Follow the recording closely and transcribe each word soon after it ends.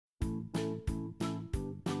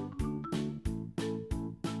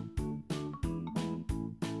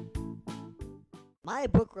My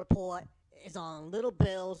book report is on Little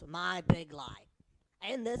Bill's My Big Lie.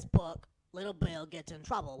 In this book, Little Bill gets in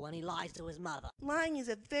trouble when he lies to his mother. Lying is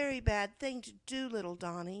a very bad thing to do, little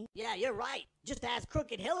Donny. Yeah, you're right. Just ask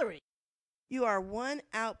Crooked Hillary. You are one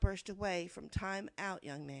outburst away from time out,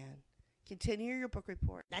 young man. Continue your book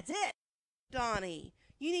report. That's it. Donny,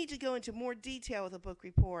 you need to go into more detail with the book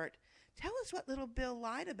report. Tell us what little Bill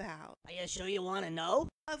lied about. Are you sure you want to know?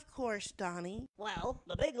 Of course, Donny. Well,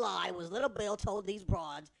 the big lie was Little Bill told these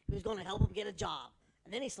broads he was going to help him get a job.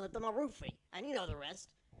 And then he slipped them a roofie. And you know the rest.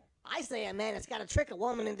 I say a man that's got to trick a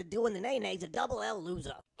woman into doing the nay-nay's a double L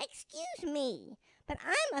loser. Excuse me, but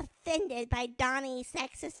I'm offended by Donny's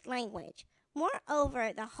sexist language.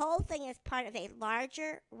 Moreover, the whole thing is part of a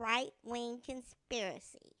larger right-wing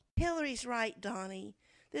conspiracy. Hillary's right, Donny.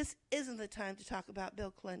 This isn't the time to talk about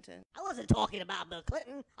Bill Clinton. I wasn't talking about Bill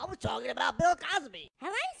Clinton. I was talking about Bill Cosby.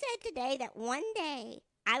 Have I said today that one day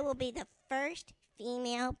I will be the first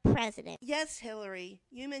female president? Yes, Hillary.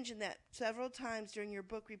 You mentioned that several times during your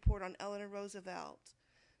book report on Eleanor Roosevelt.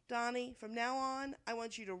 Donny, from now on, I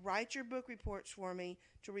want you to write your book reports for me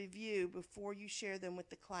to review before you share them with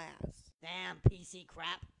the class. Damn PC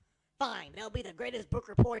crap. Fine, they'll be the greatest book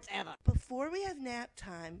reports ever. Before we have nap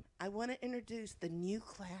time, I want to introduce the new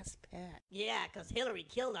class pet. Yeah, 'cause Hillary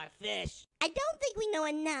killed our fish. I don't think we know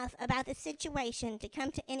enough about the situation to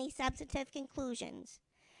come to any substantive conclusions.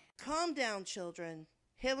 Calm down, children.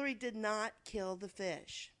 Hillary did not kill the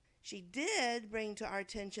fish. She did bring to our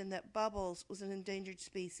attention that Bubbles was an endangered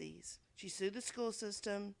species. She sued the school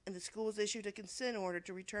system, and the schools issued a consent order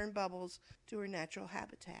to return Bubbles to her natural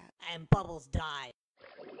habitat. And Bubbles died.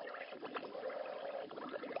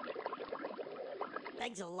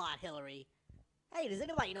 Thanks a lot, Hillary. Hey, does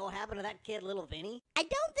anybody know what happened to that kid, Little Vinny? I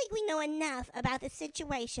don't think we know enough about the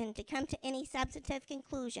situation to come to any substantive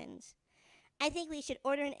conclusions. I think we should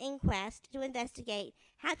order an inquest to investigate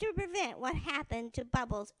how to prevent what happened to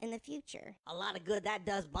Bubbles in the future. A lot of good that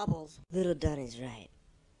does Bubbles. Little Donny's right.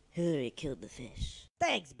 Hillary killed the fish.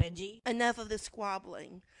 Thanks, Benji. Enough of the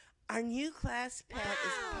squabbling. Our new class pet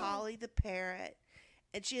is Polly the parrot,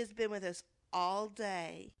 and she has been with us all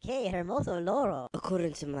day. Que hermoso loro.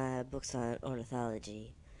 According to my books on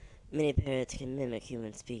ornithology, many parrots can mimic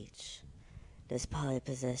human speech. Does Polly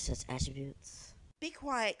possess such attributes? Be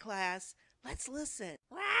quiet, class. Let's listen.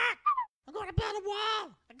 Quack! I'm going to build a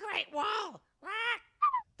wall! A great wall! Quack!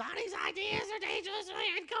 Donnie's ideas are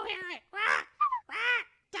dangerously incoherent! Quack! Quack!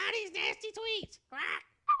 Donnie's nasty tweets! Quack!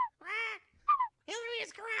 Quack! Hillary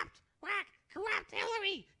is corrupt! Quack! Corrupt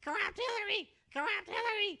Hillary! Corrupt Hillary! Corrupt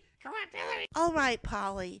Hillary! Corrupt Hillary! All right,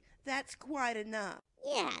 Polly. That's quite enough.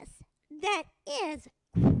 Yes, that is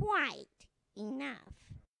quite enough.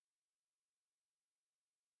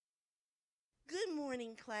 Good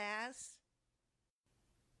morning, class.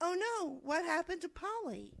 Oh no, what happened to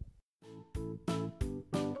Polly?